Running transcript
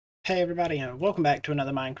Hey everybody, and welcome back to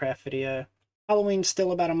another Minecraft video. Halloween's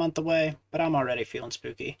still about a month away, but I'm already feeling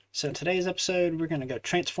spooky. So in today's episode, we're going to go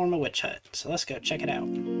transform a witch hut. So let's go check it out.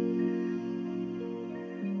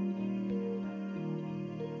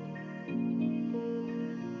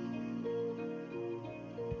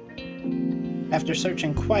 After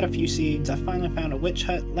searching quite a few seeds, I finally found a witch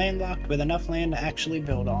hut landlocked with enough land to actually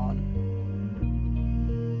build on.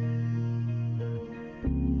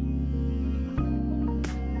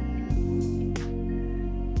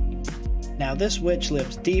 Now this witch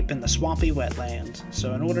lives deep in the swampy wetlands,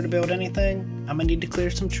 so in order to build anything, I'm gonna need to clear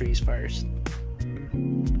some trees first.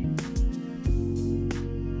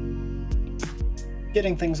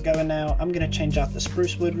 Getting things going now, I'm gonna change out the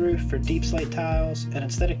spruce wood roof for deep slate tiles, and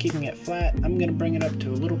instead of keeping it flat, I'm gonna bring it up to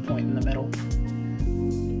a little point in the middle.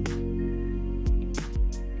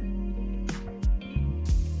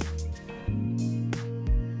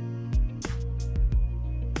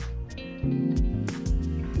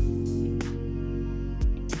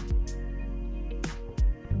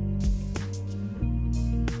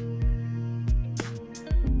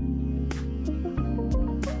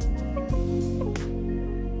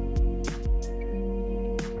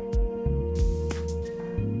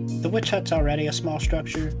 The witch hut's already a small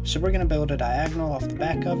structure, so we're going to build a diagonal off the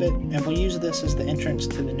back of it, and we'll use this as the entrance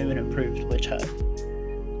to the new and improved witch hut.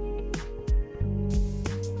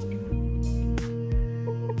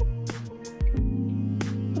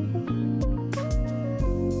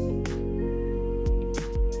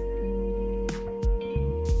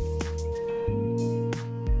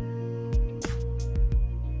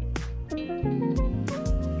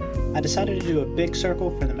 I decided to do a big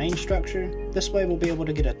circle for the main structure. This way we'll be able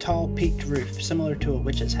to get a tall peaked roof similar to a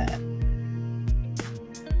witch's hat.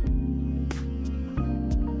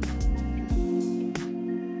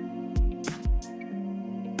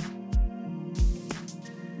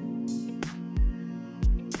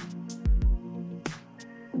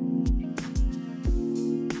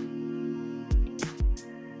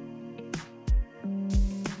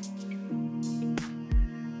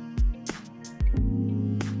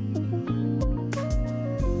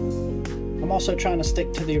 I'm also trying to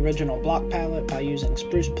stick to the original block palette by using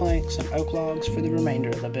spruce planks and oak logs for the remainder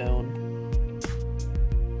of the build.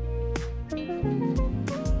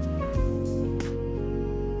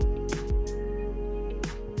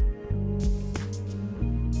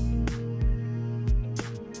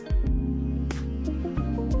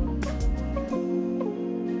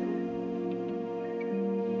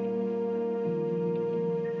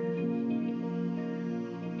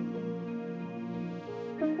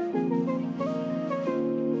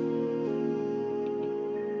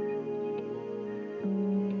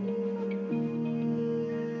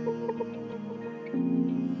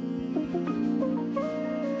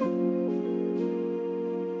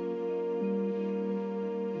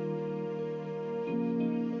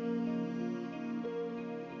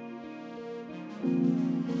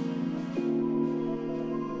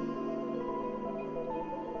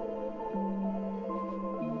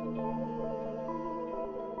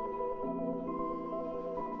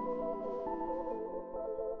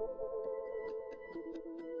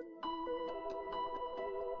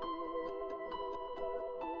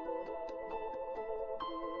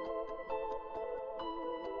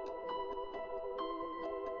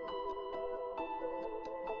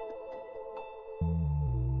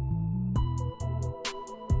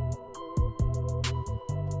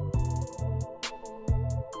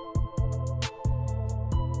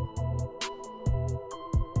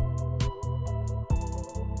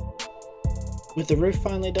 With the roof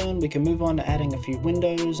finally done, we can move on to adding a few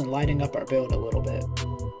windows and lighting up our build a little bit.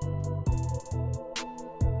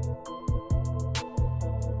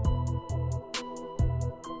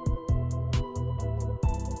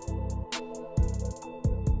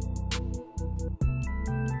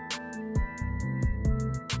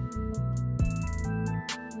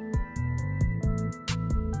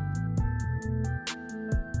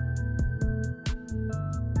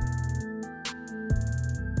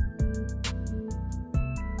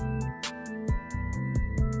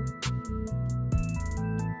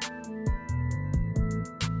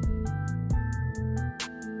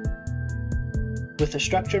 With the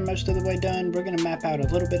structure most of the way done, we're going to map out a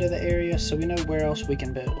little bit of the area so we know where else we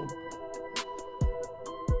can build.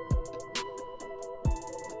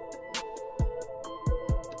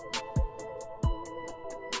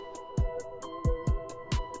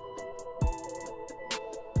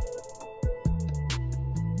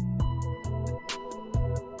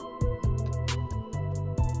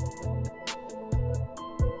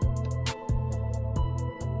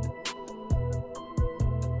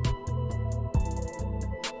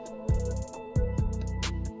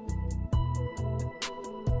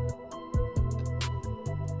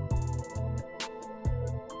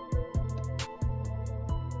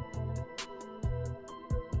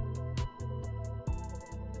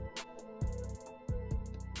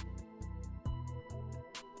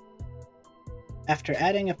 After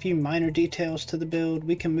adding a few minor details to the build,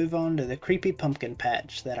 we can move on to the creepy pumpkin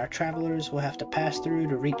patch that our travelers will have to pass through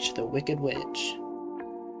to reach the Wicked Witch.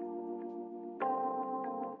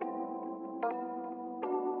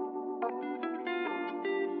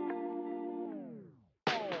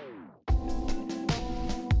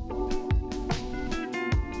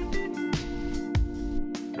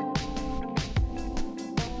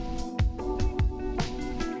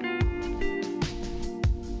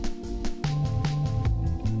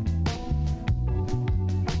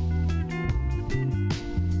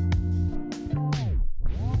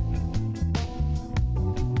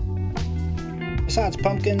 Besides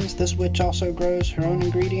pumpkins, this witch also grows her own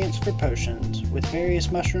ingredients for potions, with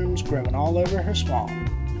various mushrooms growing all over her swamp.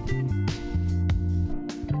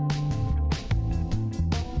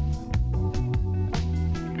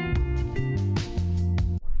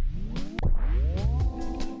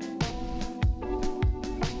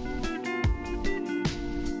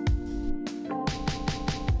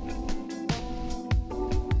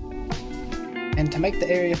 And to make the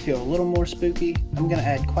area feel a little more spooky, I'm going to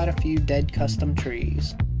add quite a few dead custom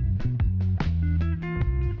trees.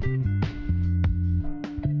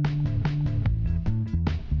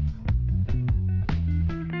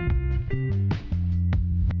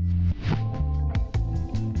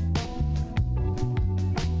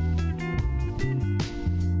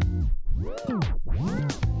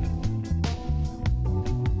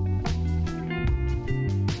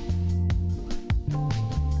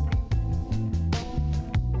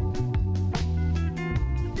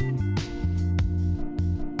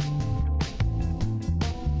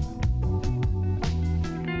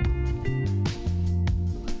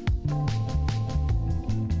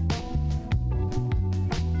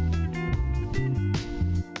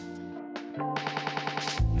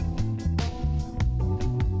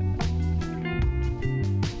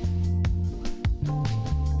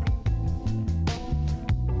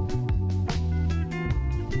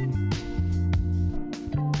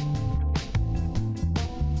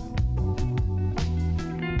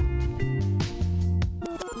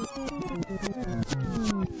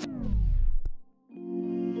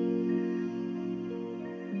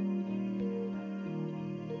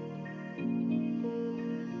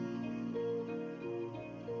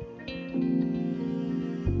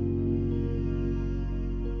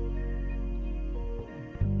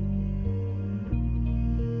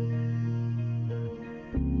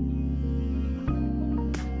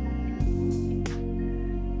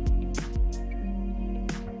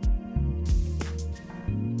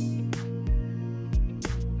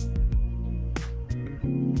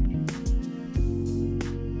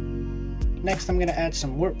 Next, I'm going to add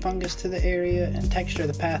some warp fungus to the area and texture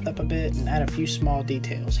the path up a bit and add a few small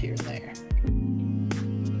details here and there.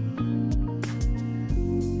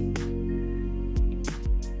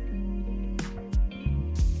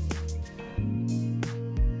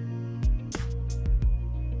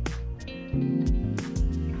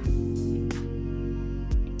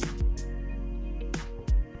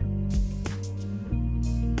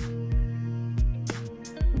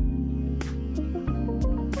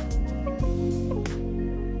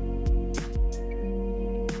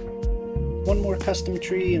 One more custom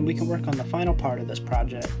tree and we can work on the final part of this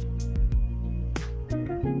project.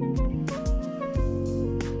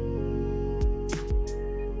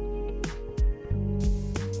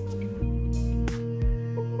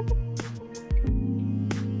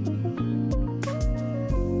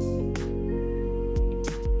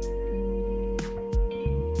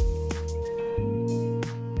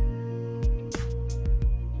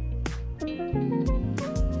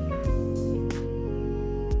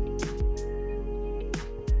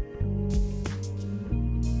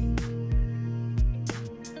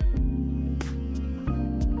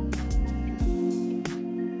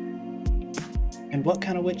 And what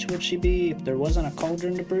kind of witch would she be if there wasn't a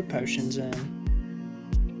cauldron to brew potions in?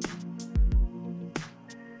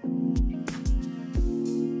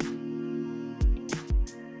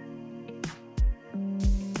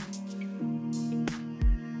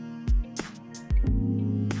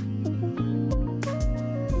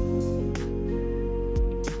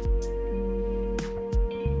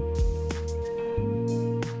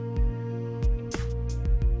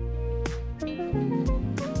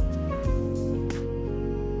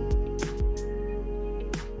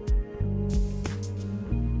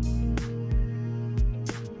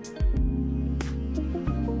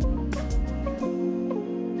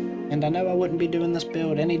 And I know I wouldn't be doing this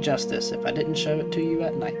build any justice if I didn't show it to you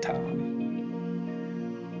at nighttime.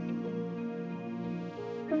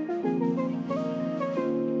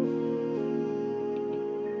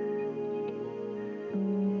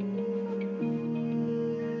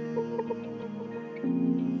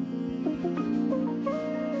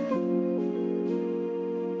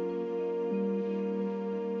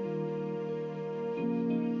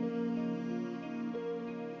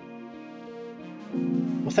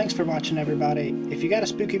 Well, thanks for watching, everybody. If you got a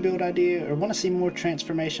spooky build idea or want to see more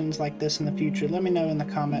transformations like this in the future, let me know in the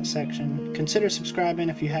comment section. Consider subscribing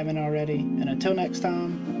if you haven't already, and until next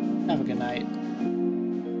time, have a good night.